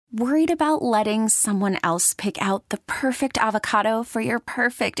Worried about letting someone else pick out the perfect avocado for your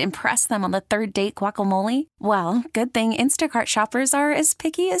perfect impress them on the third date guacamole? Well, good thing Instacart shoppers are as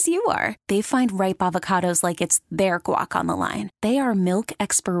picky as you are. They find ripe avocados like it's their guac on the line. They are milk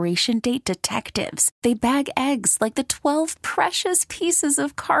expiration date detectives. They bag eggs like the 12 precious pieces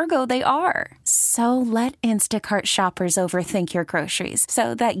of cargo they are. So let Instacart shoppers overthink your groceries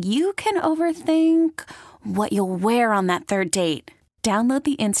so that you can overthink what you'll wear on that third date. Download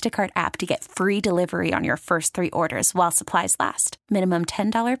the Instacart app to get free delivery on your first 3 orders while supplies last. Minimum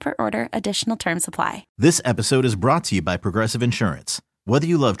 $10 per order. Additional terms apply. This episode is brought to you by Progressive Insurance. Whether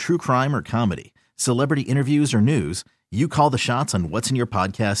you love true crime or comedy, celebrity interviews or news, you call the shots on what's in your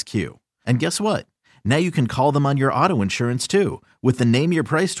podcast queue. And guess what? Now you can call them on your auto insurance too with the Name Your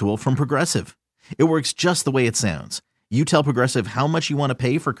Price tool from Progressive. It works just the way it sounds. You tell Progressive how much you want to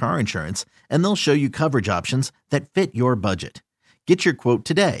pay for car insurance, and they'll show you coverage options that fit your budget. Get your quote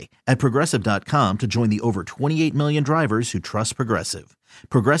today at Progressive.com to join the over 28 million drivers who trust Progressive.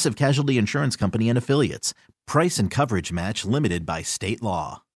 Progressive Casualty Insurance Company and Affiliates. Price and coverage match limited by state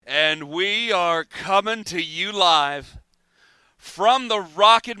law. And we are coming to you live from the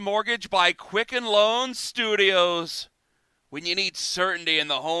Rocket Mortgage by Quicken Loans Studios. When you need certainty in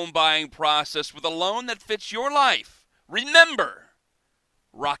the home buying process with a loan that fits your life, remember,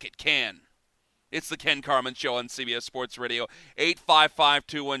 Rocket can. It's the Ken Carman Show on CBS Sports Radio,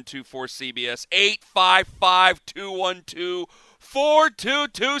 855-212-4CBS,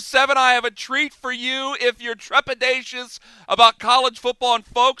 855-212-4227. I have a treat for you if you're trepidatious about college football, and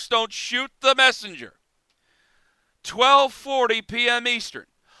folks, don't shoot the messenger. 12:40 p.m. Eastern,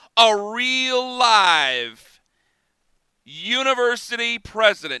 a real live university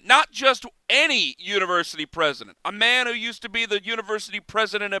president, not just any university president, a man who used to be the university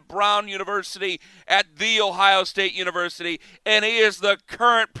president at Brown University, at The Ohio State University, and he is the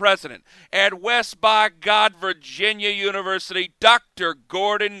current president at West by God Virginia University, Dr.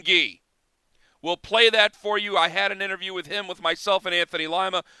 Gordon Gee. We'll play that for you. I had an interview with him, with myself and Anthony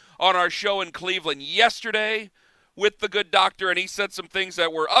Lima, on our show in Cleveland yesterday with the good doctor, and he said some things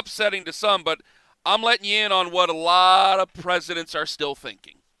that were upsetting to some, but I'm letting you in on what a lot of presidents are still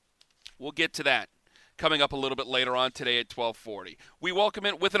thinking. We'll get to that coming up a little bit later on today at 12:40. We welcome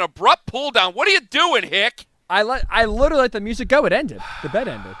it with an abrupt pull down. What are you doing, Hick? I literally let the music go. It ended. The bed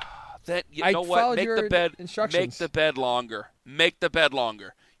ended. You know what? Make the bed longer. Make the bed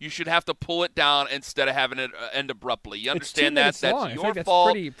longer. You should have to pull it down instead of having it end abruptly. You understand that? That's long. your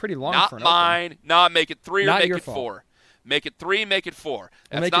fault. That's pretty long. Not for an mine. No, make it 3 or make it 4. Fault. Make it 3, make it 4.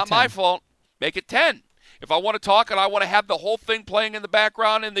 That's make not it my 10. fault. Make it 10. If I want to talk and I want to have the whole thing playing in the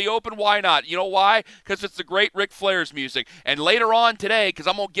background in the open, why not? You know why? Because it's the great Ric Flair's music. And later on today, because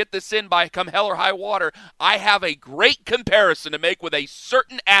I'm going to get this in by come hell or high water, I have a great comparison to make with a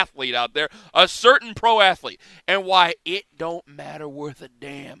certain athlete out there, a certain pro athlete, and why it don't matter worth a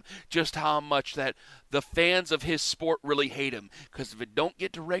damn just how much that the fans of his sport really hate him. Because if it don't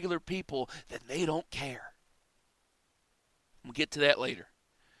get to regular people, then they don't care. We'll get to that later.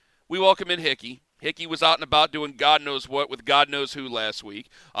 We welcome in Hickey. Hickey was out and about doing God knows what with God knows who last week.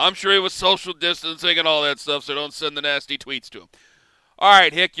 I'm sure he was social distancing and all that stuff, so don't send the nasty tweets to him. All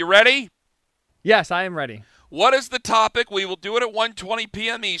right, Hick, you ready? Yes, I am ready. What is the topic? We will do it at 1:20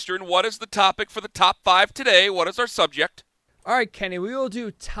 p.m. Eastern. What is the topic for the top 5 today? What is our subject? All right, Kenny, we will do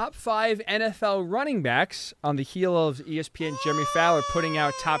top 5 NFL running backs on the heel of ESPN Jeremy Fowler putting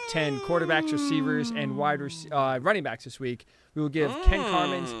out top 10 quarterbacks, receivers, and running backs this week. We will give Ken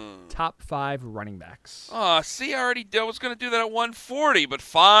Carman's top 5 running backs. See, I was going to do that at 1:40, but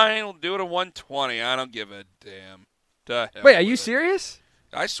fine, we'll do it at 1:20. I don't give a damn. Wait, are you serious?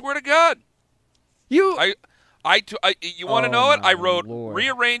 I swear to God. You want to know it? I wrote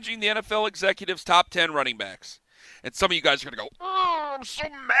rearranging the NFL executives' top 10 running backs. And some of you guys are going to go, oh, I'm so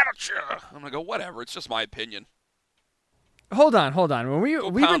mad at you. I'm going to go, whatever. It's just my opinion. Hold on. When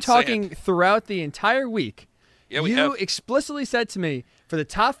we've been talking throughout the entire week, you explicitly said to me, for the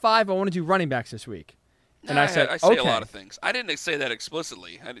top 5, I want to do running backs this week. And I said, I say a lot of things. I didn't say that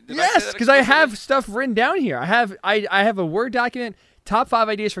explicitly. Yes, because I have stuff written down here. I have a Word document, top 5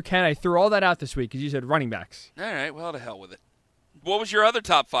 ideas for Ken. I threw all that out this week because you said running backs. All right, well, to hell with it. What was your other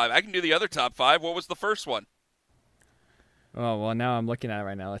top 5? I can do the other top 5. What was the first one? Oh, well, now I'm looking at it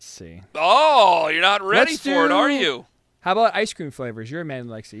right now. Let's see. Oh, you're not ready for it, are you? How about ice cream flavors? You're a man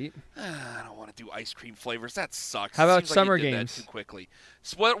who likes to eat. I don't want to do ice cream flavors. That sucks. How about summer games? That too quickly.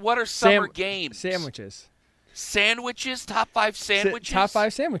 So what are summer games? Sandwiches. Sandwiches? Top 5 sandwiches? Top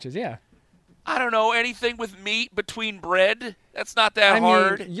 5 sandwiches, yeah. I don't know. Anything with meat between bread? That's not that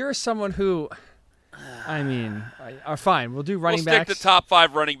hard. You're someone who... I mean, fine. We'll do running We'll backs. stick to top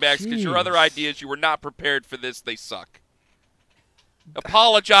 5 running backs because your Jeez. other ideas, you were not prepared for this. They suck.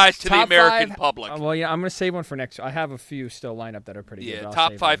 Apologize to the Top American 5, public. Well, yeah, I'm going to save one for next. I have a few still lined up that are pretty good. Yeah, but I'll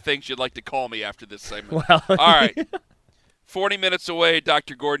top save 5 them. things you'd like to call me after this segment. Well, all right. 40 minutes away,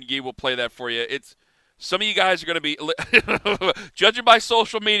 Dr. Gordon Gee will play that for you. Some of you guys are going to be, judging by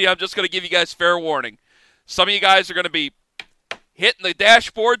social media, I'm just going to give you guys fair warning. Some of you guys are going to be hitting the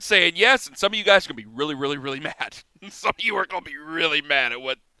dashboard saying yes, and some of you guys are going to be really, really, really mad. Some of you are going to be really mad at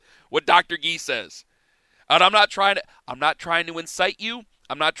what Dr. Gee says. And I'm not trying to incite you.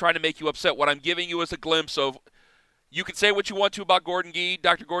 I'm not trying to make you upset. What I'm giving you is a glimpse of, you can say what you want to about Gordon Gee.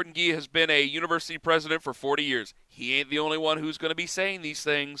 Dr. Gordon Gee has been a university president for 40 years. He ain't the only one who's going to be saying these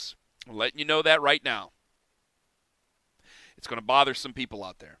things. I'm letting you know that right now. It's going to bother some people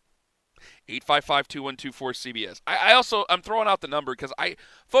out there. 855-2124-CBS. I'm throwing out the number because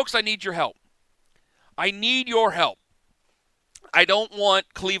folks, I need your help. I need your help. I don't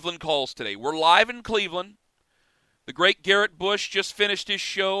want Cleveland calls today. We're live in Cleveland. The great Garrett Bush just finished his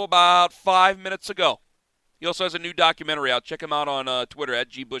show about 5 minutes ago. He also has a new documentary out. Check him out on Twitter at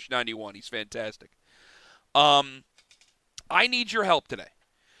gbush91. He's fantastic. I need your help today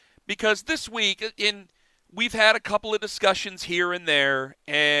because this week we've had a couple of discussions here and there,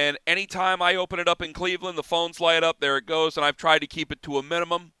 and anytime I open it up in Cleveland, the phones light up, there it goes, and I've tried to keep it to a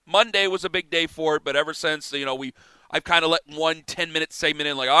minimum. Monday was a big day for it, but ever since, I've kind of let one 10-minute segment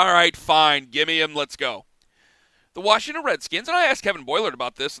in, like, all right, fine, give me him, let's go. The Washington Redskins, and I asked Kevin Boylard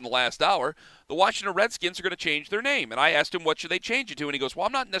about this in the last hour, the Washington Redskins are going to change their name. And I asked him, what should they change it to? And he goes, well,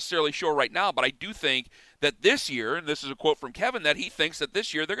 I'm not necessarily sure right now, but I do think that this year, and this is a quote from Kevin, that he thinks that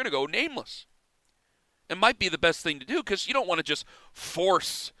this year they're going to go nameless. It might be the best thing to do because you don't want to just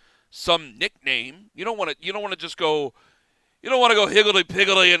force some nickname. You don't want to just go, you don't want to go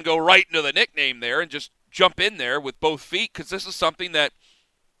higgledy-piggledy and go right into the nickname there and just jump in there with both feet because this is something that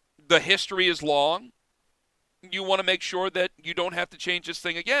the history is long. You want to make sure that you don't have to change this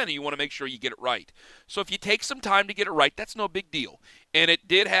thing again, and you want to make sure you get it right. So if you take some time to get it right, that's no big deal. And it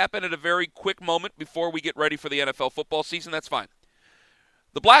did happen at a very quick moment before we get ready for the NFL football season. That's fine.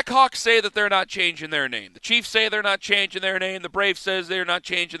 The Blackhawks say that they're not changing their name. The Chiefs say they're not changing their name. The Braves says they're not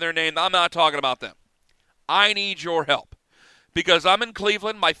changing their name. I'm not talking about them. I need your help. Because I'm in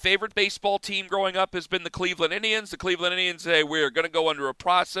Cleveland. My favorite baseball team growing up has been the Cleveland Indians. The Cleveland Indians say we're going to go under a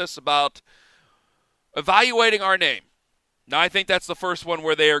process about evaluating our name. Now, I think that's the first one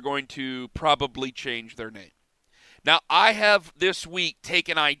where they are going to probably change their name. Now, I have this week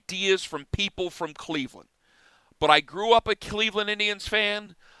taken ideas from people from Cleveland. But I grew up a Cleveland Indians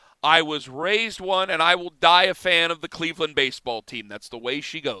fan. I was raised one, and I will die a fan of the Cleveland baseball team. That's the way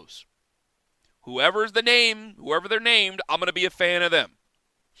she goes. Whoever they're named, I'm going to be a fan of them.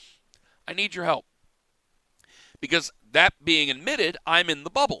 I need your help. Because that being admitted, I'm in the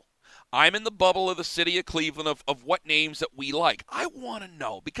bubble. I'm in the bubble of the city of Cleveland of what names that we like. I want to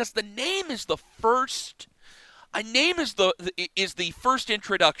know because the name is the first. A name is the first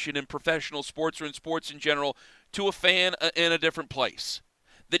introduction in professional sports or in sports in general to a fan in a different place.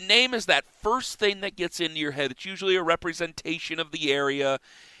 The name is that first thing that gets into your head. It's usually a representation of the area.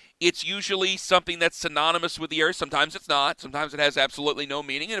 It's usually something that's synonymous with the area. Sometimes it's not. Sometimes it has absolutely no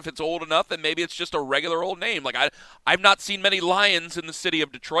meaning. And if it's old enough, then maybe it's just a regular old name. Like I've not seen many Lions in the city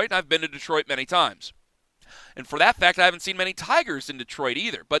of Detroit, and I've been to Detroit many times. And for that fact, I haven't seen many Tigers in Detroit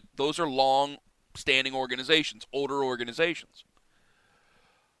either. But those are long-standing organizations, older organizations.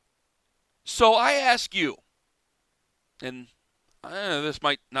 So I ask you, and this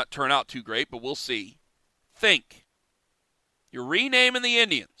might not turn out too great, but we'll see. Think. You're renaming the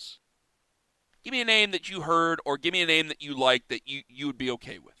Indians. Give me a name that you heard or give me a name that you like that you would be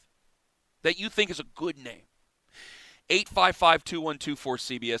okay with, that you think is a good name.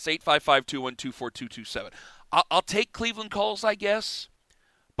 855-2124-CBS, 855-2124-227. I'll take Cleveland calls, I guess,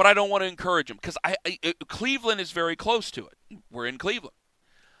 but I don't want to encourage them because Cleveland is very close to it. We're in Cleveland.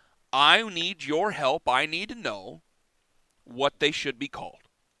 I need your help. I need to know what they should be called.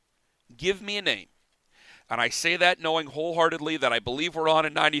 Give me a name. And I say that knowing wholeheartedly that I believe we're on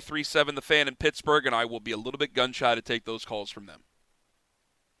at 93.7 The Fan in Pittsburgh, and I will be a little bit gun-shy to take those calls from them.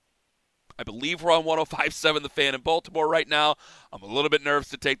 I believe we're on 105.7 The Fan in Baltimore right now. I'm a little bit nervous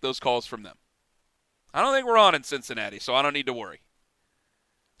to take those calls from them. I don't think we're on in Cincinnati, so I don't need to worry.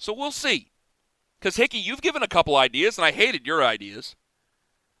 So we'll see. Because, Hickey, you've given a couple ideas, and I hated your ideas.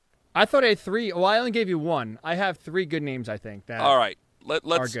 I thought I had 3. Well, I only gave you 1. I have 3 good names, I think. All right.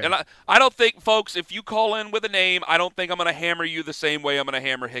 Let's. And I don't think, folks, if you call in with a name, I don't think I'm going to hammer you the same way I'm going to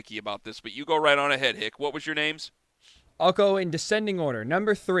hammer Hickey about this. But you go right on ahead, Hick. What was your names? I'll go in descending order.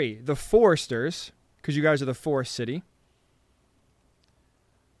 Number 3, the Foresters. because you guys are the Forest City.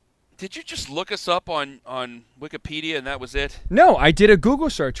 Did you just look us up on Wikipedia and that was it? No, I did a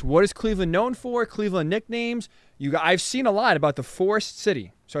Google search. What is Cleveland known for? Cleveland nicknames. I've seen a lot about the Forest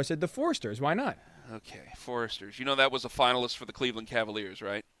City. So I said the Foresters. Why not? Okay, Foresters. You know that was a finalist for the Cleveland Cavaliers,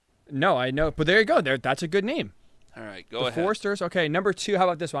 right? No, I know. But there you go. That's a good name. All right, go ahead. The Foresters. Okay, number 2. How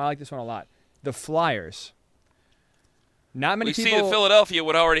about this one? I like this one a lot. The Flyers. Not many people. We see that Philadelphia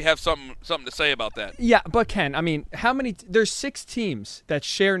would already have something to say about that. Yeah, but Ken, I mean, how many? There's 6 teams that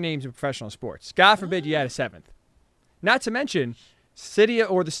share names in professional sports. God forbid you had a 7th. Not to mention,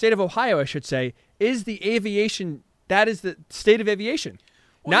 the state of Ohio, I should say, is the aviation. That is the state of aviation.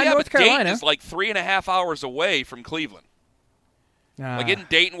 Well, not North but Carolina. Dayton is like 3.5 hours away from Cleveland. Like isn't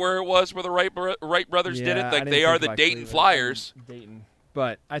Dayton where it was where the Wright brothers did it? Like they are the Dayton Flyers. Dayton.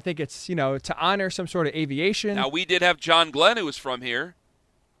 But I think it's, to honor some sort of aviation. Now, we did have John Glenn, who was from here.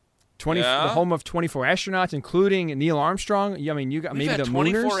 The home of 24 astronauts, including Neil Armstrong. I mean, you got We've maybe had the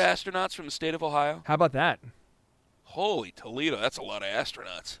 24 Mooners. astronauts from the state of Ohio. How about that? Holy Toledo, that's a lot of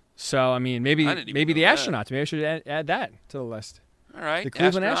astronauts. So, I mean, maybe the astronauts. Maybe I should add that to the list. All right, the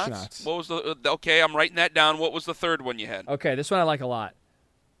Cleveland astronauts. What was okay, I'm writing that down. What was the third one you had? Okay, this one I like a lot.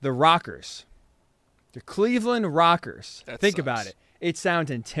 The Rockers. The Cleveland Rockers. Think about it. It sounds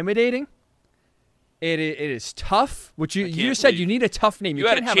intimidating. It is tough. Which you just said you need a tough name. You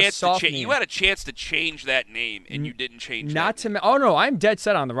can't have a soft name. You had a chance to change that name, and you didn't change it. Oh, no, I'm dead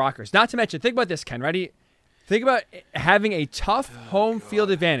set on the Rockers. Not to mention, think about this, Ken. Ready? Think about having a tough home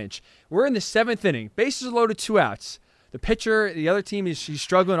field advantage. We're in the 7th inning. Bases are loaded, 2 outs. The pitcher, the other team, she's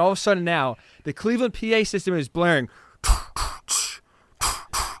struggling. All of a sudden now, the Cleveland PA system is blaring.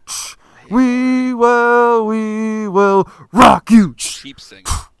 We will rock you. Keep singing.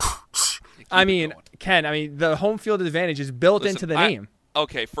 Ken, the home field advantage is built into the name.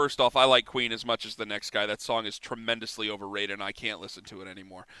 Okay, first off, I like Queen as much as the next guy. That song is tremendously overrated, and I can't listen to it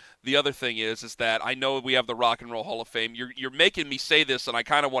anymore. The other thing is that I know we have the Rock and Roll Hall of Fame. You're making me say this, and I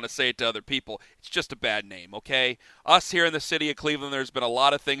kind of want to say it to other people. It's just a bad name, okay? Us here in the city of Cleveland, there's been a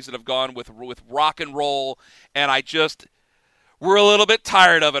lot of things that have gone with rock and roll, and we're a little bit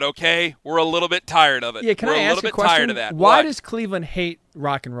tired of it, okay? We're a little bit tired of it. Yeah, can We're I ask a little bit question? tired of that. Why does Cleveland hate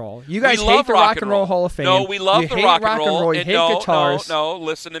rock and roll? You guys hate the Rock and Roll Hall of Fame. No, we love the rock and roll. You hate guitars. No,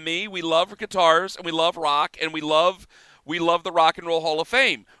 listen to me. We love guitars, and we love rock, and we love the Rock and Roll Hall of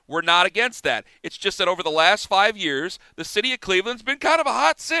Fame. We're not against that. It's just that over the last 5 years, the city of Cleveland's been kind of a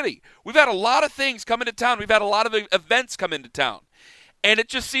hot city. We've had a lot of things come into town. We've had a lot of events come into town. And it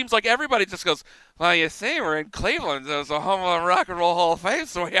just seems like everybody just goes, well, you see, we're in Cleveland. There's a home of the Rock and Roll Hall of Fame,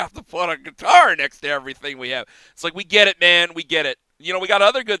 so we have to put a guitar next to everything we have. It's like, we get it, man. We get it. We got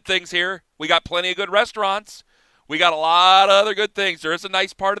other good things here. We got plenty of good restaurants. We got a lot of other good things. There is a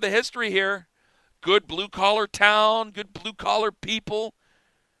nice part of the history here. Good blue-collar town, good blue-collar people.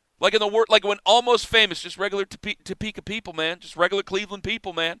 Like when Almost Famous, just regular Topeka people, man. Just regular Cleveland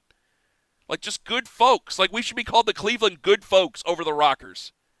people, man. Like, just good folks. Like, we should be called the Cleveland Good Folks over the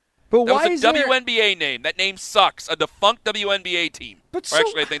Rockers. But that why was a WNBA name. That name sucks. A defunct WNBA team.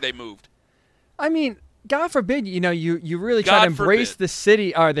 Actually, I think they moved. I mean, God forbid, you really try to embrace the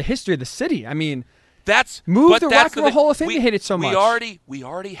city or the history of the city. I mean, move the Rock and Roll Hall of Fame to hate it so much. We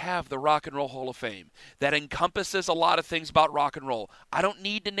already have the Rock and Roll Hall of Fame that encompasses a lot of things about rock and roll. I don't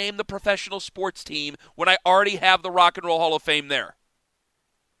need to name the professional sports team when I already have the Rock and Roll Hall of Fame there.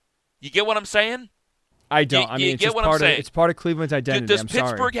 You get what I'm saying? I don't. It's part of Cleveland's identity. Does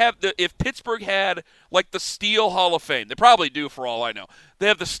Pittsburgh have if Pittsburgh had like the Steel Hall of Fame? They probably do, for all I know. They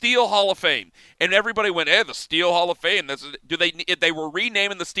have the Steel Hall of Fame, and everybody went, "Hey, the Steel Hall of Fame." If they were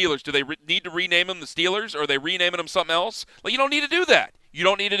renaming the Steelers, do they need to rename them the Steelers, or are they renaming them something else? Like, you don't need to do that. You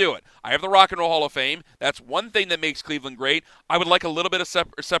don't need to do it. I have the Rock and Roll Hall of Fame. That's one thing that makes Cleveland great. I would like a little bit of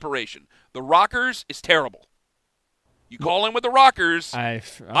separation. The Rockers is terrible. You call in with the Rockers. Okay.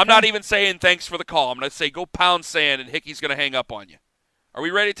 I'm not even saying thanks for the call. I'm going to say go pound sand, and Hickey's going to hang up on you. Are we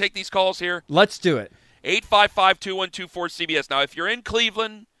ready to take these calls here? Let's do it. 855-2124-CBS. Now, if you're in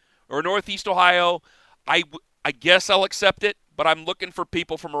Cleveland or Northeast Ohio, I guess I'll accept it, but I'm looking for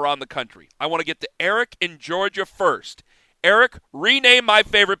people from around the country. I want to get to Eric in Georgia first. Eric, rename my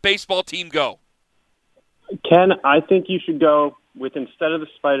favorite baseball team. Go. Ken, I think you should go with, instead of the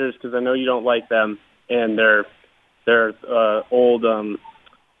Spiders, because I know you don't like them, and their old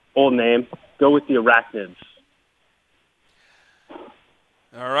name, go with the Arachnids.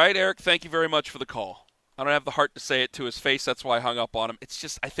 All right, Eric, thank you very much for the call. I don't have the heart to say it to his face. That's why I hung up on him. It's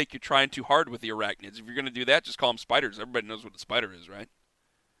just I think you're trying too hard with the Arachnids. If you're going to do that, just call them Spiders. Everybody knows what a spider is, right?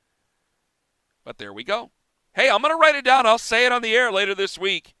 But there we go. Hey, I'm going to write it down. I'll say it on the air later this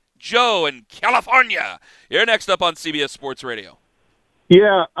week. Joe in California. You're next up on CBS Sports Radio.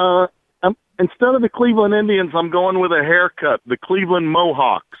 Yeah, instead of the Cleveland Indians, I'm going with a haircut, the Cleveland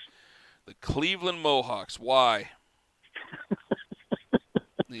Mohawks. The Cleveland Mohawks. Why?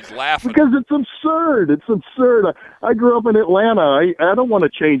 He's laughing. Because it's absurd. It's absurd. I grew up in Atlanta. I don't want to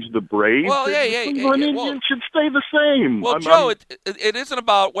change the Braves. Well, the Cleveland Indians should stay the same. Well, Joe, it isn't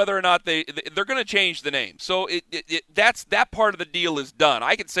about whether or not they're going to change the name. So that part of the deal is done.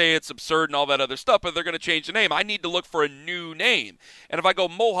 I could say it's absurd and all that other stuff, but they're going to change the name. I need to look for a new name. And if I go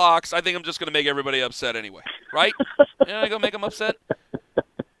Mohawks, I think I'm just going to make everybody upset anyway. Right? You're going to make them upset?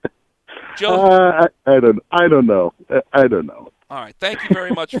 Joe? I don't know. I don't know. All right. Thank you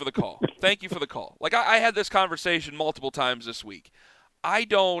very much for the call. Thank you for the call. Like, I had this conversation multiple times this week. It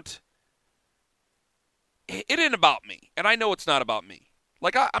isn't about me, and I know it's not about me.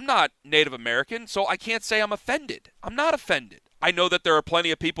 Like, I'm not Native American, so I can't say I'm offended. I'm not offended. I know that there are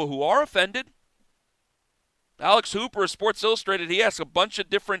plenty of people who are offended. Alex Hooper of Sports Illustrated, he asked a bunch of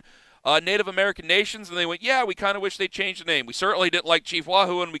different Native American nations, and they went, yeah, we kind of wish they changed the name. We certainly didn't like Chief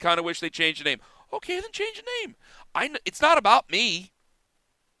Wahoo, and we kind of wish they changed the name. Okay, then change the name. It's not about me.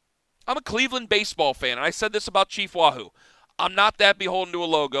 I'm a Cleveland baseball fan, and I said this about Chief Wahoo. I'm not that beholden to a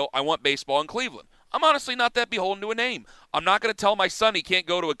logo. I want baseball in Cleveland. I'm honestly not that beholden to a name. I'm not going to tell my son he can't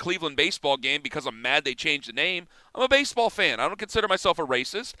go to a Cleveland baseball game because I'm mad they changed the name. I'm a baseball fan. I don't consider myself a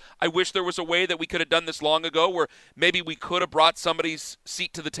racist. I wish there was a way that we could have done this long ago where maybe we could have brought somebody's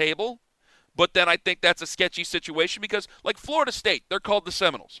seat to the table. But then I think that's a sketchy situation because, like Florida State, they're called the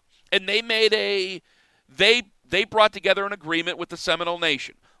Seminoles. And they made they brought together an agreement with the Seminole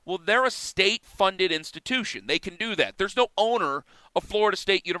Nation. Well, they're a state-funded institution. They can do that. There's no owner of Florida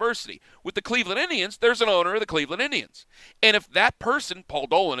State University. With the Cleveland Indians, there's an owner of the Cleveland Indians. And if that person, Paul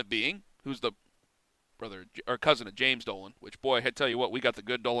Dolan it being, who's the brother or cousin of James Dolan, which, boy, I tell you what, we got the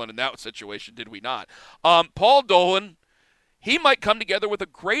good Dolan in that situation, did we not? Paul Dolan, he might come together with a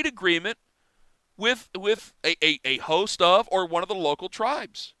great agreement with a host of or one of the local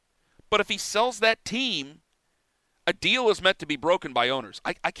tribes. But if he sells that team, a deal is meant to be broken by owners.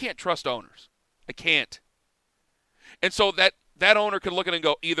 I can't trust owners. I can't. And so that owner could look at it and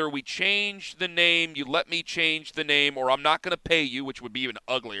go, either we change the name, you let me change the name, or I'm not going to pay you, which would be even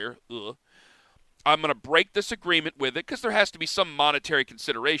uglier. Ugh. I'm going to break this agreement with it because there has to be some monetary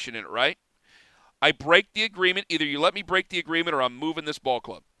consideration in it, right? I break the agreement. Either you let me break the agreement or I'm moving this ball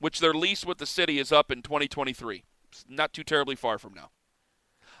club, which their lease with the city is up in 2023. It's not too terribly far from now.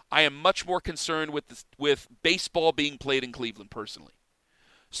 I am much more concerned with baseball being played in Cleveland personally.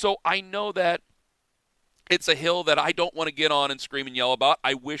 So I know that it's a hill that I don't want to get on and scream and yell about.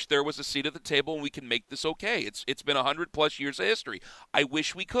 I wish there was a seat at the table and we can make this okay. It's been 100-plus years of history. I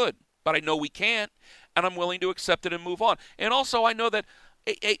wish we could, but I know we can't, and I'm willing to accept it and move on. And also I know that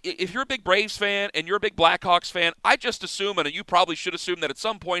if you're a big Braves fan and you're a big Blackhawks fan, I just assume, and you probably should assume, that at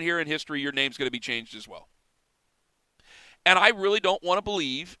some point here in history your name's going to be changed as well. And I really don't want to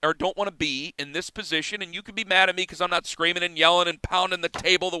believe or don't want to be in this position, and you can be mad at me because I'm not screaming and yelling and pounding the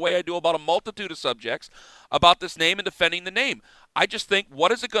table the way I do about a multitude of subjects about this name and defending the name. I just think,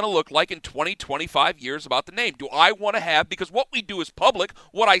 what is it going to look like in 20, 25 years about the name? Do I want to have, because what we do is public,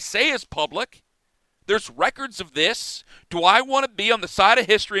 what I say is public. There's records of this. Do I want to be on the side of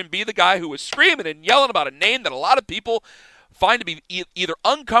history and be the guy who is screaming and yelling about a name that a lot of people find to be either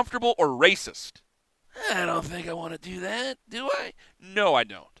uncomfortable or racist? I don't think I want to do that, do I? No, I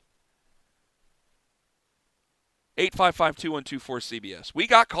don't. 855-2124-CBS. We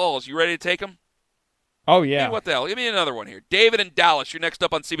got calls. You ready to take them? Oh, yeah. Hey, what the hell? Give me another one here. David in Dallas, you're next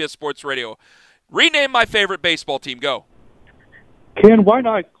up on CBS Sports Radio. Rename my favorite baseball team. Go. Ken, why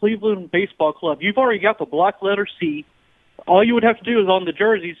not Cleveland Baseball Club? You've already got the black letter C. All you would have to do is on the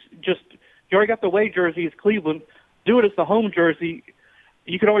jerseys, you already got the away jersey as Cleveland. Do it as the home jersey.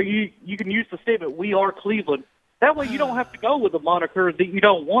 You can use the statement, "We are Cleveland." That way you don't have to go with the moniker that you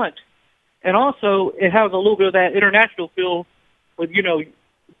don't want. And also, it has a little bit of that international feel with,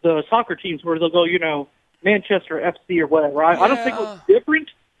 the soccer teams where they'll go, Manchester FC or whatever. I don't think it's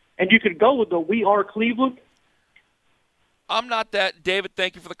different, and you could go with the "We are Cleveland." I'm not that, David,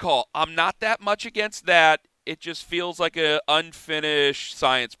 thank you for the call. I'm not that much against that. It just feels like an unfinished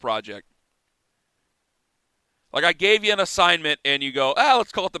science project. Like I gave you an assignment and you go,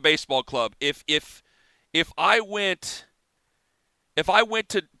 let's call it the baseball club. If I went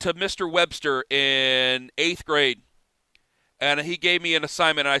to Mr. Webster in 8th grade and he gave me an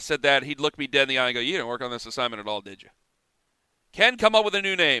assignment and I said that, he'd look me dead in the eye and go, "You didn't work on this assignment at all, did you?" Ken, come up with a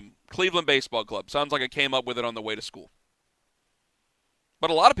new name. Cleveland Baseball Club. Sounds like I came up with it on the way to school.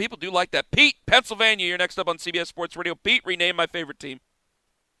 But a lot of people do like that. Pete, Pennsylvania, you're next up on CBS Sports Radio. Pete, rename my favorite team.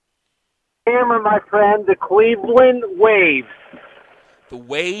 Cameron, my friend, the Cleveland Wave. The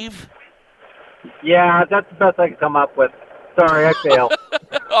Wave? Yeah, that's the best I can come up with. Sorry, I failed.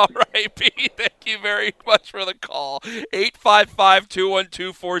 All right, Pete. Thank you very much for the call.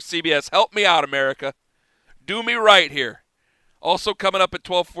 855-2124-CBS. Help me out, America. Do me right here. Also coming up at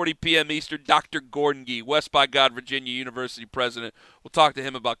 12:40 p.m. Eastern, Dr. Gordon Gee, West by God, Virginia University president. We'll talk to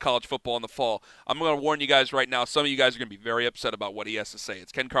him about college football in the fall. I'm going to warn you guys right now, some of you guys are going to be very upset about what he has to say.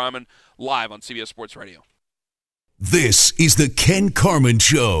 It's Ken Carman, live on CBS Sports Radio. This is the Ken Carman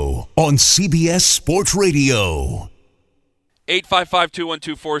Show on CBS Sports Radio.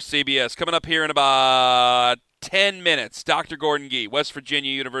 855-2124-CBS. Coming up here in about 10 minutes, Dr. Gordon Gee, West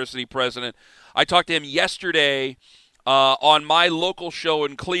Virginia University president. I talked to him yesterday on my local show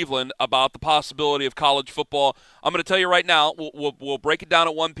in Cleveland about the possibility of college football. I'm going to tell you right now, we'll break it down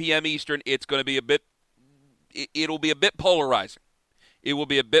at 1 p.m. Eastern. It's going to be it'll be a bit polarizing. It will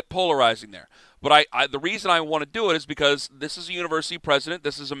be a bit polarizing there. But the reason I want to do it is because this is a university president.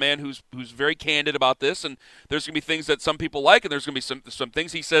 This is a man who's very candid about this, and there's going to be things that some people like, and there's going to be some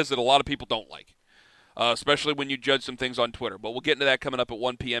things he says that a lot of people don't like, especially when you judge some things on Twitter. But we'll get into that coming up at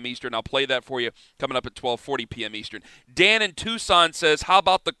 1 p.m. Eastern. I'll play that for you coming up at 12:40 p.m. Eastern. Dan in Tucson says, how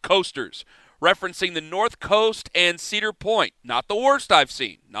about the Coasters? Referencing the North Coast and Cedar Point. Not the worst I've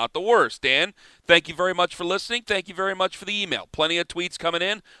seen. Not the worst. Dan, thank you very much for listening. Thank you very much for the email. Plenty of tweets coming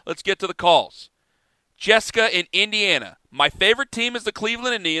in. Let's get to the calls. Jessica in Indiana. My favorite team is the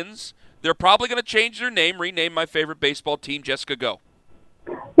Cleveland Indians. They're probably going to change their name, rename my favorite baseball team. Jessica, go.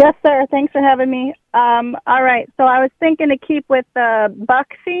 Yes, sir. Thanks for having me. All right. So I was thinking to keep with the Buck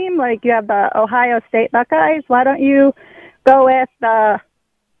theme, like you have the Ohio State Buckeyes. Why don't you go with the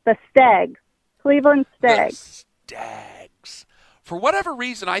Stags, Cleveland Stags? The Stags. For whatever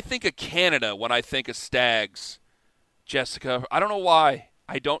reason, I think of Canada when I think of Stags, Jessica. I don't know why.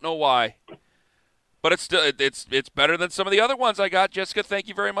 But it's better than some of the other ones I got. Jessica, thank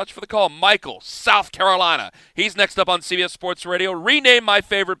you very much for the call. Michael, South Carolina. He's next up on CBS Sports Radio. Rename my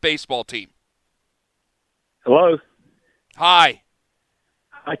favorite baseball team. Hello. Hi.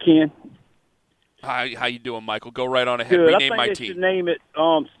 Hi, Ken. Hi, how you doing, Michael? Go right on ahead. Good. Rename I think my they team. should name it.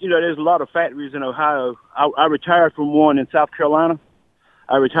 There's a lot of factories in Ohio. I retired from one in South Carolina.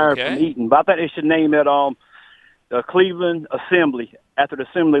 I retired from Eaton, but I think they should name it the Cleveland Assembly after the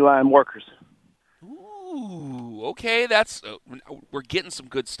assembly line workers. Ooh, okay, that's we're getting some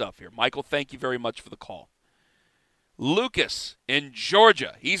good stuff here. Michael, thank you very much for the call. Lucas in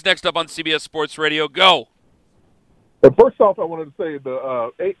Georgia. He's next up on CBS Sports Radio. Go. But first off, I wanted to say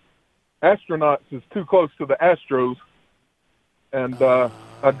the astronauts is too close to the Astros, and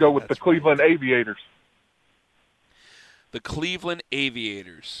I'd go with the Cleveland Aviators. The Cleveland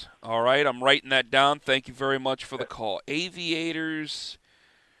Aviators. All right, I'm writing that down. Thank you very much for the call. Aviators.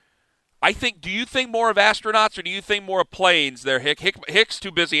 Do you think more of astronauts or do you think more of planes there, Hick? Hick's too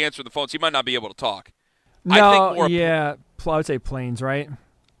busy answering the phones. He might not be able to talk. No, I think more I would say planes, right?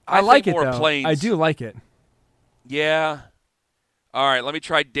 I like think it, more though. Planes. I do like it. Yeah. All right, let me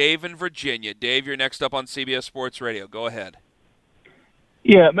try Dave in Virginia. Dave, you're next up on CBS Sports Radio. Go ahead.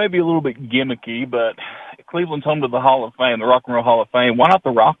 Yeah, it may be a little bit gimmicky, but Cleveland's home to the Hall of Fame, the Rock and Roll Hall of Fame. Why not the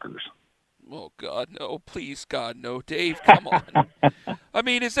Rockers? Oh, God, no. Please, God, no. Dave, come on. I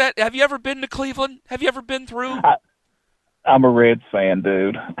mean, have you ever been to Cleveland? Have you ever been through? I'm a Reds fan,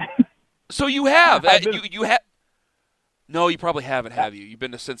 dude. So you have. You have. No, you probably haven't, have you? You've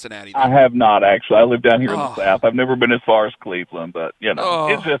been to Cincinnati. I have not, actually. I live down here in the South. I've never been as far as Cleveland, but,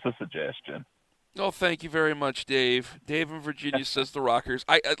 it's just a suggestion. Oh, thank you very much, Dave. Dave in Virginia says the Rockers.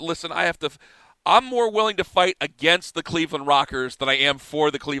 Listen, I'm more willing to fight against the Cleveland Rockers than I am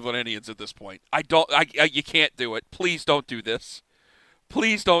for the Cleveland Indians at this point. You can't do it. Please don't do this.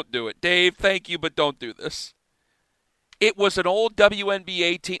 Please don't do it. Dave, thank you, but don't do this. It was an old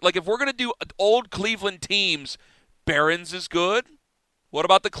WNBA team. Like, if we're going to do old Cleveland teams, Barons is good. What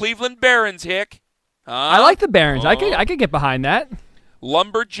about the Cleveland Barons, Hick? I like the Barons. I could get behind that.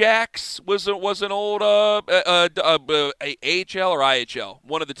 Lumberjacks was an old AHL or IHL,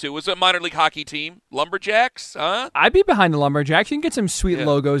 one of the two. Was it a minor league hockey team? Lumberjacks, huh? I'd be behind the Lumberjacks. You can get some sweet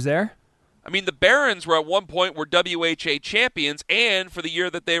logos there. I mean, the Barons were at one point WHA champions, and for the year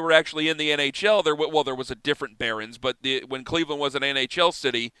that they were actually in the NHL, there was a different Barons, but when Cleveland was an NHL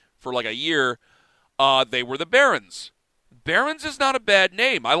city for like a year, they were the Barons. Barons is not a bad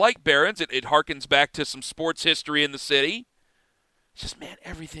name. I like Barons. It harkens back to some sports history in the city. It's just, man,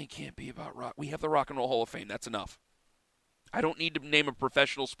 everything can't be about rock. We have the Rock and Roll Hall of Fame. That's enough. I don't need to name a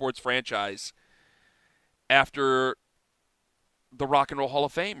professional sports franchise after the Rock and Roll Hall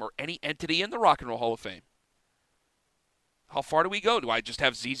of Fame or any entity in the Rock and Roll Hall of Fame. How far do we go? Do I just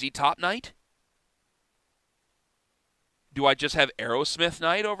have ZZ Top night? Do I just have Aerosmith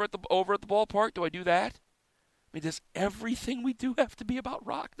night over at the ballpark? Do I do that? I mean, does everything we do have to be about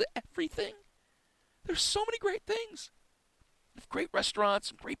rock? Everything? There's so many great things. We have great restaurants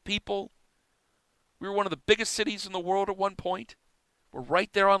and great people. We were one of the biggest cities in the world at one point. We're right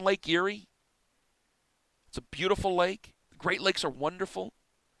there on Lake Erie. It's a beautiful lake. The Great Lakes are wonderful.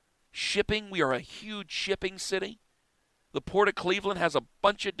 Shipping, we are a huge shipping city. The Port of Cleveland has a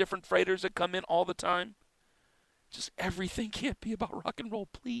bunch of different freighters that come in all the time. Just everything can't be about rock and roll,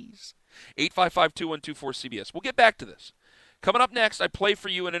 please. 855-2124-CBS. We'll get back to this. Coming up next, I play for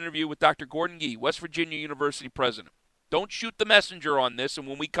you an interview with Dr. Gordon Gee, West Virginia University president. Don't shoot the messenger on this, and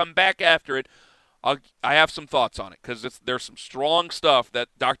when we come back after it, I have some thoughts on it, because there's some strong stuff that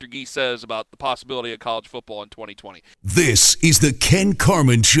Dr. Gee says about the possibility of college football in 2020. This is the Ken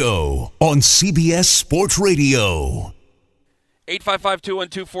Carman Show on CBS Sports Radio.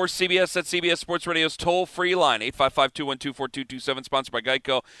 855-2124-CBS. That's CBS Sports Radio's toll-free line, 855-212-4227, sponsored by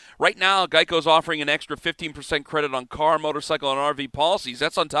Geico. Right now, Geico's offering an extra 15% credit on car, motorcycle, and RV policies.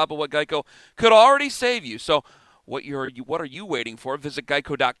 That's on top of what Geico could already save you. So what are you waiting for? Visit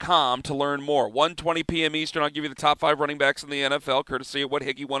Geico.com to learn more. 1:20 p.m. Eastern, I'll give you the top 5 running backs in the NFL, courtesy of what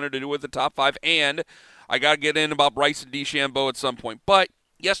Hickey wanted to do with the top 5. And I got to get in about Bryson DeChambeau at some point. But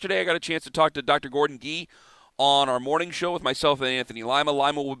yesterday I got a chance to talk to Dr. Gordon Gee on our morning show with myself and Anthony Lima.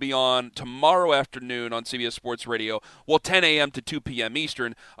 Lima will be on tomorrow afternoon on CBS Sports Radio, 10 a.m. to 2 p.m.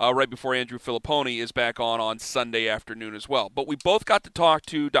 Eastern, right before Andrew Filipponi is back on Sunday afternoon as well. But we both got to talk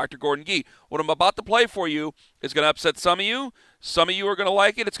to Dr. Gordon Gee. What I'm about to play for you is going to upset some of you. Some of you are going to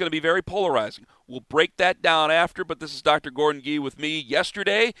like it. It's going to be very polarizing. We'll break that down after, but this is Dr. Gordon Gee with me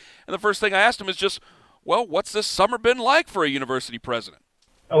yesterday. And the first thing I asked him is just, well, what's this summer been like for a university president?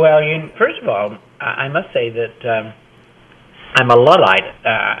 Well, first of all, I must say that I'm a Luddite.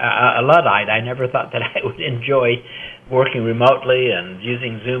 I never thought that I would enjoy working remotely and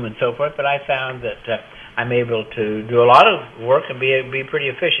using Zoom and so forth, but I found that I'm able to do a lot of work and be pretty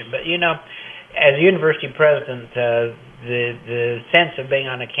efficient. But, as a university president, the sense of being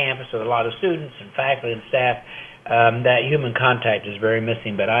on a campus with a lot of students and faculty and staff, that human contact is very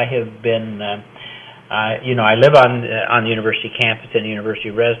missing. But I have been... I live on the university campus and the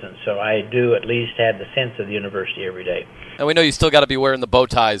university residence, so I do at least have the sense of the university every day. And we know you still got to be wearing the bow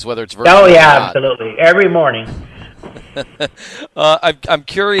ties, whether it's virtual or not. Absolutely. Every morning. I'm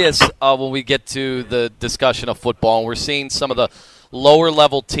curious when we get to the discussion of football, and we're seeing some of the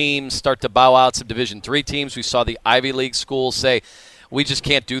lower-level teams start to bow out, some Division III teams. We saw the Ivy League schools say, we just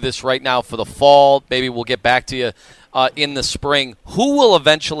can't do this right now for the fall. Maybe we'll get back to you in the spring. Who will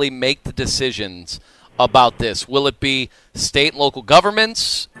eventually make the decisions about this? Will it be state and local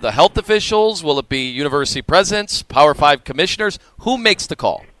governments, the health officials? Will it be university presidents, Power 5 commissioners? Who makes the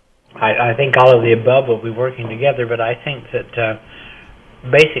call? I think all of the above will be working together, but I think that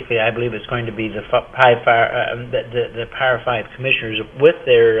basically I believe it's going to be the Power 5 commissioners with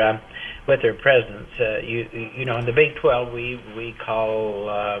their presidents. In the Big 12 we call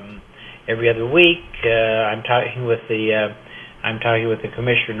every other week. I'm talking with the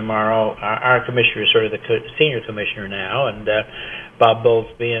commissioner tomorrow. Our commissioner is sort of the senior commissioner now, and Bob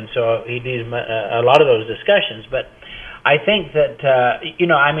Bowlesby, and so he needs a lot of those discussions. But I think that,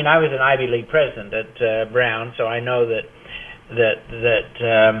 I was an Ivy League president at Brown, so I know that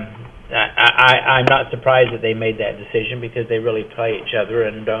I'm not surprised that they made that decision, because they really play each other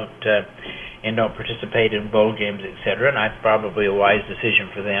and don't participate in bowl games, etc. And that's probably a wise decision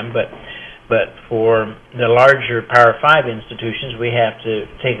for them. But for the larger Power 5 institutions, we have to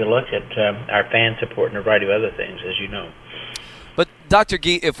take a look at our fan support and a variety of other things, as you know. But, Dr.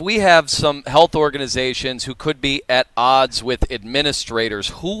 Gee, if we have some health organizations who could be at odds with administrators,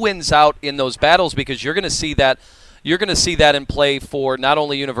 who wins out in those battles? Because you're going to see that in play for not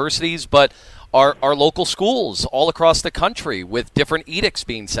only universities, but our local schools all across the country, with different edicts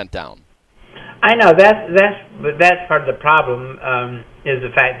being sent down. I know that's part of the problem, is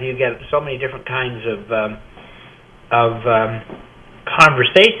the fact that you get so many different kinds of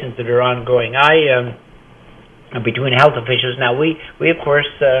conversations that are ongoing. Between health officials now, we of course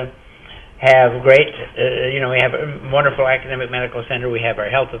have great, we have a wonderful academic medical center. We have our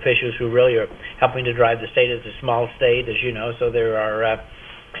health officials who really are helping to drive the state. It's a small state, as you know, so there are.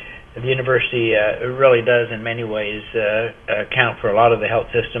 The university really does, in many ways, account for a lot of the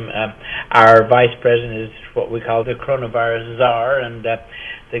health system. Our vice president is what we call the coronavirus czar, and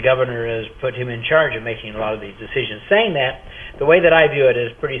the governor has put him in charge of making a lot of these decisions. Saying that, the way that I view it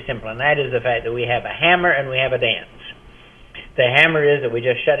is pretty simple, and that is the fact that we have a hammer and we have a dance. the hammer is that we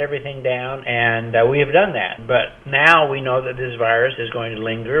just shut everything down, and we have done that. But now we know that this virus is going to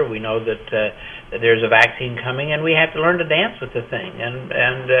linger. We know that there's a vaccine coming, and we have to learn to dance with the thing,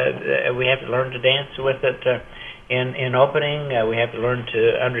 and we have to learn to dance with it in opening. We have to learn to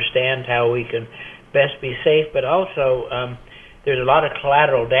understand how we can best be safe, but also there's a lot of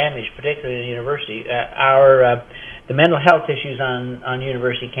collateral damage, particularly in the university. The mental health issues on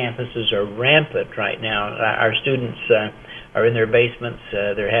university campuses are rampant right now. Our students are in their basements.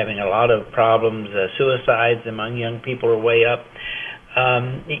 They're having a lot of problems. Suicides among young people are way up.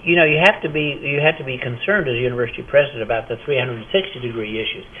 You have to be concerned as a university president about the 360-degree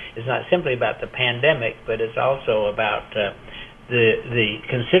issues. It's not simply about the pandemic, but it's also about the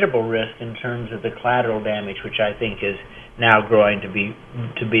considerable risk in terms of the collateral damage, which I think is now growing to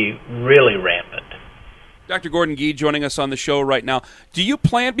be really rampant. Dr. Gordon Gee joining us on the show right now. Do you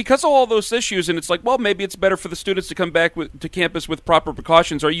plan, because of all those issues, and it's like, well, maybe it's better for the students to come back to campus with proper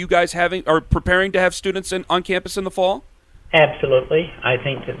precautions, are you guys preparing to have students on campus in the fall? Absolutely. I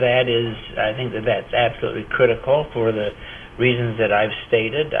think that's absolutely critical for the reasons that I've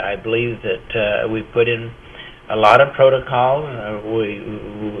stated. I believe that we put in a lot of protocols.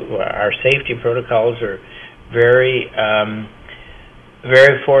 Our safety protocols are very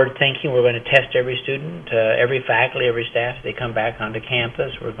forward-thinking. We're going to test every student, every faculty, every staff as they come back onto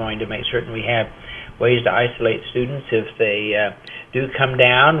campus. We're going to make certain we have ways to isolate students if they do come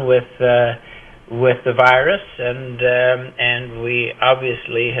down with the virus, and we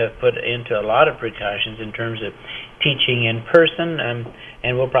obviously have put into a lot of precautions in terms of teaching in person,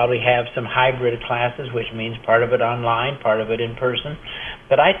 and we'll probably have some hybrid classes, which means part of it online, part of it in person.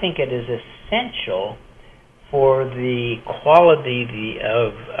 But I think it is essential for the quality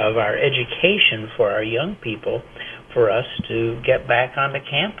of our education for our young people, for us to get back onto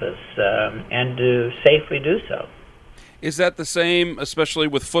campus and to safely do so. Is that the same, especially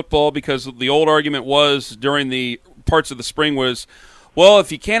with football? Because the old argument was during the parts of the spring was, well,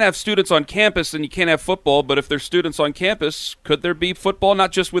 if you can't have students on campus, then you can't have football. But if there's students on campus, could there be football,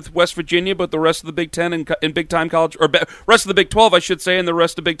 not just with West Virginia, but the rest of the Big Ten and big-time college, or rest of the Big 12, I should say, and the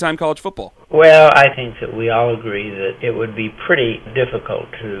rest of big-time college football? Well, I think that we all agree that it would be pretty difficult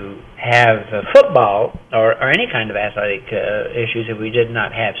to have football or any kind of athletic issues if we did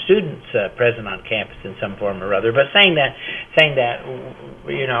not have students present on campus in some form or other. But saying that,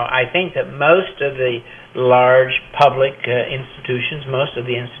 I think that most of the large public institutions, most of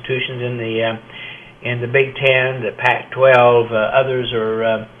the institutions in the Big Ten, the Pac-12, others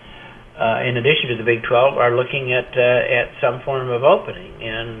are, in addition to the Big 12, are looking at some form of opening,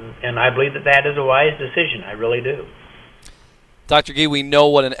 and I believe that is a wise decision. I really do. Dr. Gee, we know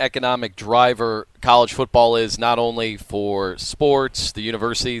what an economic driver college football is, not only for sports, the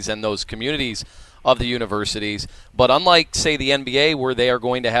universities, and those communities of the universities, but unlike, say, the NBA, where they are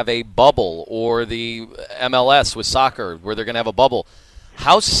going to have a bubble, or the MLS with soccer, where they're going to have a bubble,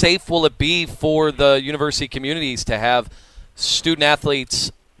 how safe will it be for the university communities to have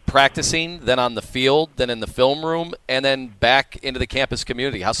student-athletes practicing, then on the field, then in the film room, and then back into the campus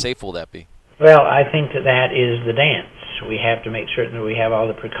community? How safe will that be? Well, I think that is the dance. We have to make certain that we have all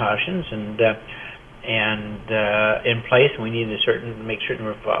the precautions and in place. We need to make certain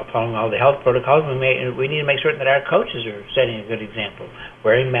we're following all the health protocols. We need to make certain that our coaches are setting a good example,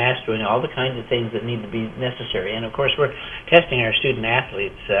 wearing masks, doing all the kinds of things that need to be necessary. And of course, we're testing our student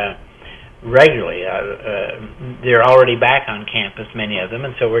athletes regularly. They're already back on campus, many of them,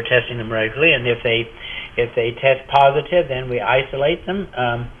 and so we're testing them regularly. And if they test positive, then we isolate them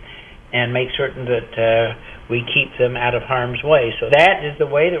and make certain that we keep them out of harm's way. So that is the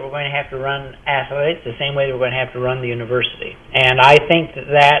way that we're going to have to run athletics, the same way that we're going to have to run the university. And I think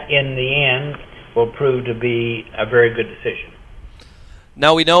that in the end will prove to be a very good decision.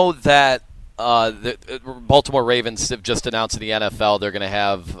 Now we know that the Baltimore Ravens have just announced in the NFL they're going to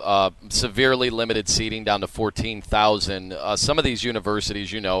have severely limited seating down to 14,000. Some of these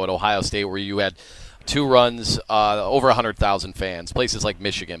universities, at Ohio State, where you had two runs, over 100,000 fans, places like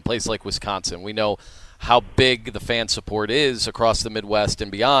Michigan, places like Wisconsin, we know how big the fan support is across the Midwest and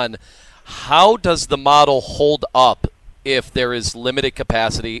beyond. How does the model hold up if there is limited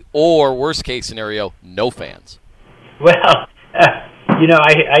capacity or, worst case scenario, no fans? Well,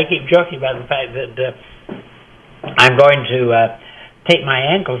 I keep joking about the fact that I'm going to take my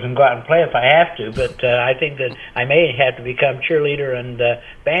ankles and go out and play if I have to, but I think that I may have to become cheerleader and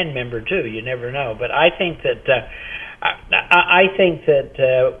band member too. You never know. But I think that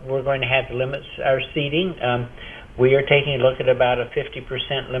we're going to have to limit our seating. We are taking a look at about a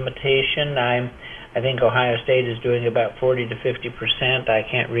 50% limitation. I think Ohio State is doing about 40 to 50%. I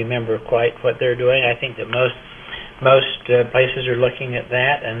can't remember quite what they're doing. I think that most most places are looking at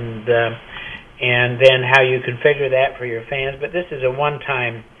that, and then how you configure that for your fans. But this is a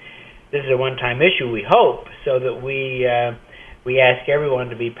one-time issue, we hope, so that we ask everyone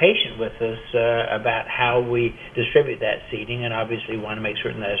to be patient with us about how we distribute that seating, and obviously want to make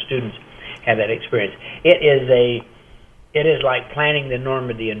certain that our students have that experience. It is like planning the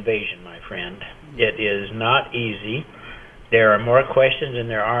Normandy invasion, my friend. It is not easy. There are more questions than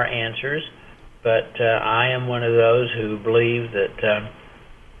there are answers, but I am one of those who believe that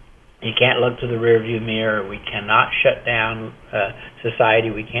you can't look to the rearview mirror. We cannot shut down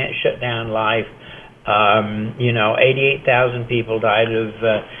society. We can't shut down life. 88,000 people died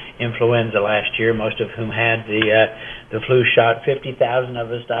of influenza last year, most of whom had the flu shot. 50,000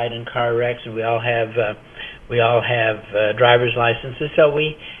 of us died in car wrecks, and we all have driver's licenses. So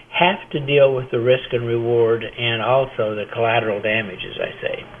we have to deal with the risk and reward, and also the collateral damage, as I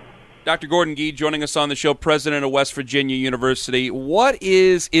say. Dr. Gordon Gee joining us on the show, president of West Virginia University. What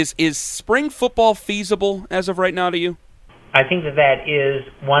is spring football feasible as of right now to you? I think that is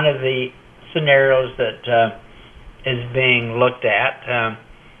one of the scenarios that is being looked at.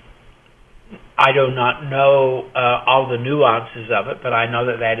 I do not know all the nuances of it, but I know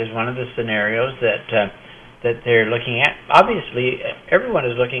that is one of the scenarios that they're looking at. Obviously, everyone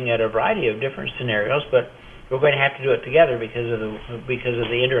is looking at a variety of different scenarios, but we're going to have to do it together because of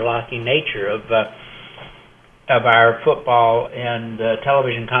the interlocking nature of our football and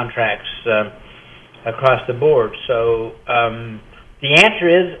television contracts across the board. So the answer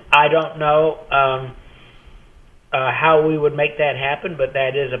is I don't know how we would make that happen, but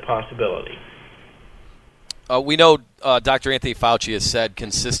that is a possibility. We know Dr. Anthony Fauci has said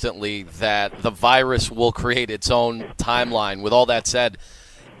consistently that the virus will create its own timeline. With all that said,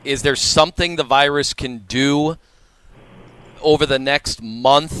 is there something the virus can do over the next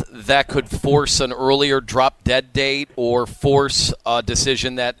month that could force an earlier drop-dead date or force a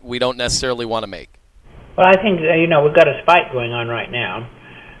decision that we don't necessarily want to make? Well, I think we've got a spike going on right now,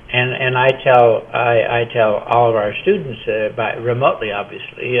 and I tell all of our students remotely,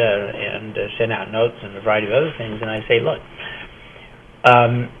 obviously, and send out notes and a variety of other things, and I say, look,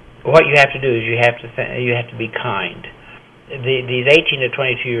 what you have to do is you have to be kind. These 18 to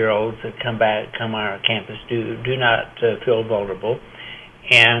 22-year-olds that come on our campus do not feel vulnerable,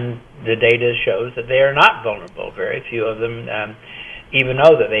 and the data shows that they are not vulnerable. Very few of them even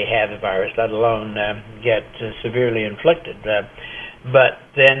know that they have the virus, let alone get severely inflicted. But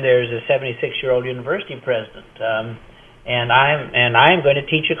then there's a 76-year-old university president, and I'm going to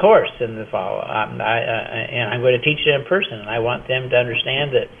teach a course in the fall, and I'm going to teach it in person, and I want them to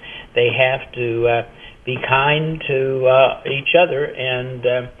understand that they have to be kind to each other, and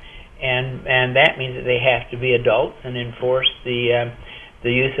that means that they have to be adults and enforce the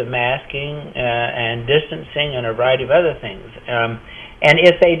use of masking and distancing and a variety of other things. And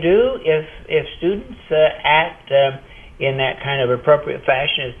if they do, if students act in that kind of appropriate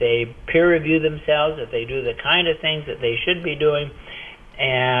fashion, if they peer review themselves, if they do the kind of things that they should be doing,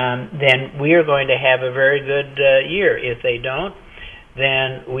 and then we are going to have a very good year. If they don't,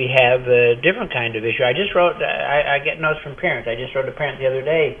 then we have a different kind of issue. I get notes from parents. I just wrote a parent the other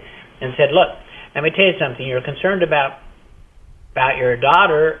day and said, look, let me tell you something. You're concerned about your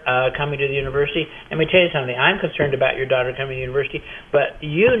daughter coming to the university. Let me tell you something. I'm concerned about your daughter coming to the university, but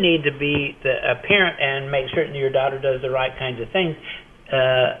you need to be a parent and make certain that your daughter does the right kinds of things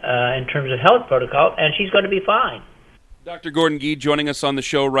in terms of health protocol, and she's going to be fine. Dr. Gordon Gee joining us on the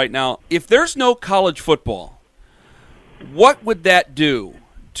show right now. If there's no college football, what would that do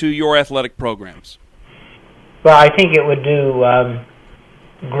to your athletic programs? Well, I think it would do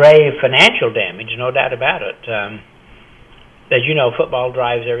grave financial damage, no doubt about it. As you know, football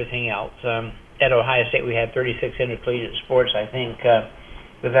drives everything else. At Ohio State, we had 36 intercollegiate sports. I think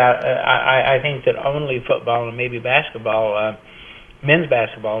I think that only football and maybe basketball, men's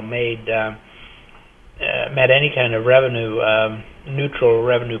basketball, met any kind of neutral,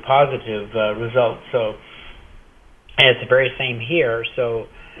 revenue positive result. So. And it's the very same here. So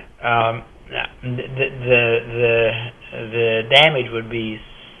the damage would be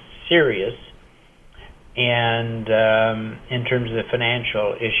serious, and in terms of the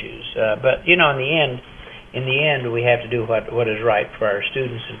financial issues. But in the end, we have to do what is right for our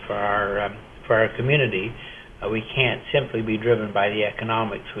students and for our community. We can't simply be driven by the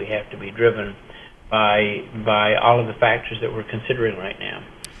economics. We have to be driven by all of the factors that we're considering right now.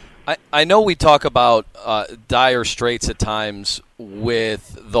 I know we talk about dire straits at times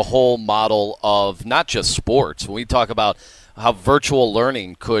with the whole model of not just sports. When we talk about how virtual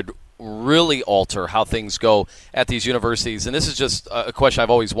learning could really alter how things go at these universities, and this is just a question I've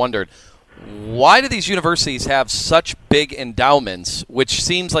always wondered. Why do these universities have such big endowments, which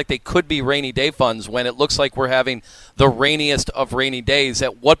seems like they could be rainy day funds, when it looks like we're having the rainiest of rainy days?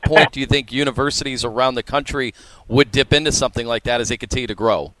 At what point do you think universities around the country would dip into something like that as they continue to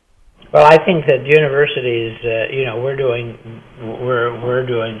grow? Well, I think that universities, we're doing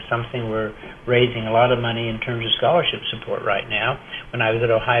something. We're raising a lot of money in terms of scholarship support right now. When I was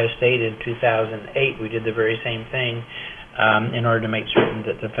at Ohio State in 2008, we did the very same thing in order to make certain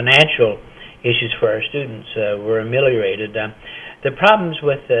that the financial issues for our students were ameliorated. The problems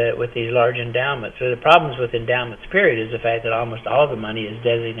with these large endowments, or the problems with endowments, period, is the fact that almost all of the money is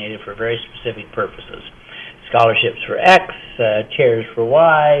designated for very specific purposes. Scholarships for X, chairs for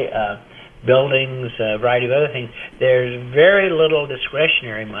Y, buildings, a variety of other things. There's very little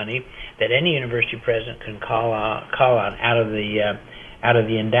discretionary money that any university president can call on out of the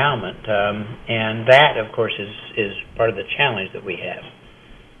endowment, and that, of course, is part of the challenge that we have.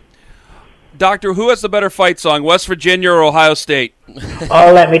 Doctor, who has the better fight song, West Virginia or Ohio State?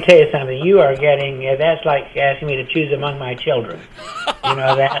 Oh, let me tell you something. You are getting that's like asking me to choose among my children. You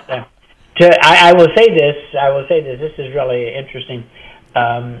know that. I will say this. This is really interesting.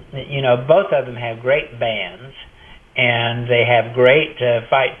 Both of them have great bands, and they have great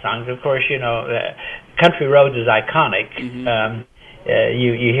fight songs. Of course, Country Roads is iconic. Mm-hmm.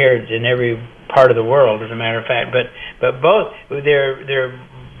 You hear it in every part of the world, as a matter of fact. But both there are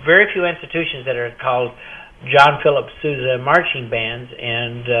very few institutions that are called John Philip Sousa marching bands,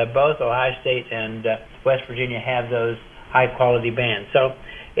 and both Ohio State and West Virginia have those high quality bands. So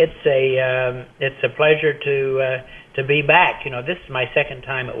it's a pleasure to be back. This is my second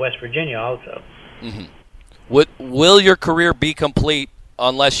time at West Virginia also. Mm-hmm. Will your career be complete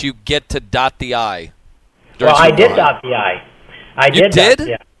unless you get to dot the I? Well, I did dot the I. You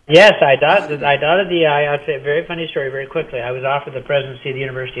did? Yes, I dotted the I. I'll say a very funny story very quickly. I was offered the presidency of the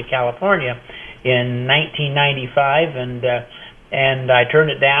University of California in 1995, and I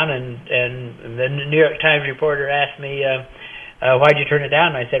turned it down. And the New York Times reporter asked me, "Why'd you turn it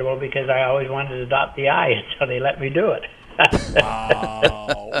down?" And I said, "Well, because I always wanted to dot the I, and so they let me do it."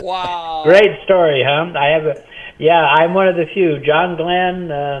 Wow! Great story, huh? I'm one of the few. John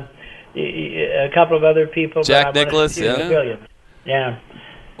Glenn, a couple of other people. Jack Nicklaus, yeah.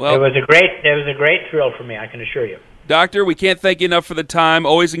 Well, it was a great thrill for me, I can assure you. Doctor, we can't thank you enough for the time.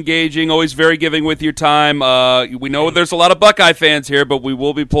 Always engaging, always very giving with your time. We know there's a lot of Buckeye fans here, but we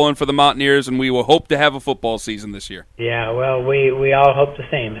will be pulling for the Mountaineers, and we will hope to have a football season this year. Yeah, well, we all hope the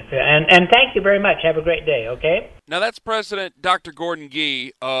same. And thank you very much. Have a great day, okay? Now, that's President Dr. Gordon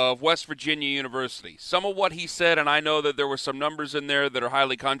Gee of West Virginia University. Some of what he said, and I know that there were some numbers in there that are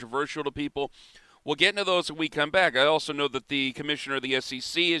highly controversial to people. We'll get into those when we come back. I also know that the commissioner of the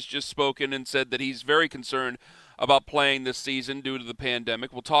SEC has just spoken and said that he's very concerned about playing this season due to the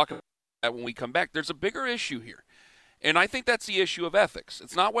pandemic. We'll talk about that when we come back. There's a bigger issue here, and I think that's the issue of ethics.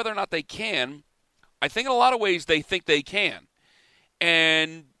 It's not whether or not they can. I think in a lot of ways they think they can.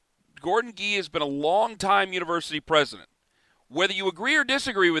 And Gordon Gee has been a long-time university president. Whether you agree or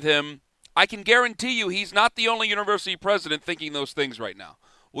disagree with him, I can guarantee you he's not the only university president thinking those things right now.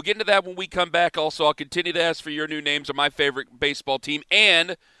 We'll get into that when we come back. Also, I'll continue to ask for your new names of my favorite baseball team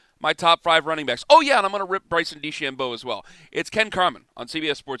and my top 5 running backs. Oh, yeah, and I'm going to rip Bryson DeChambeau as well. It's Ken Carman on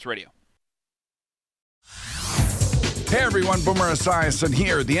CBS Sports Radio. Hey everyone, Boomer Esiason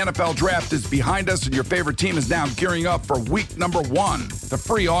here. The NFL Draft is behind us and your favorite team is now gearing up for week number 1. The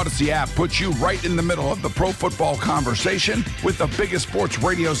free Odyssey app puts you right in the middle of the pro football conversation with the biggest sports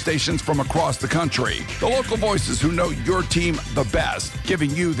radio stations from across the country. The local voices who know your team the best,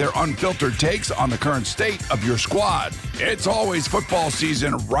 giving you their unfiltered takes on the current state of your squad. It's always football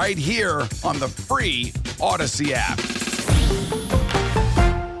season right here on the free Odyssey app.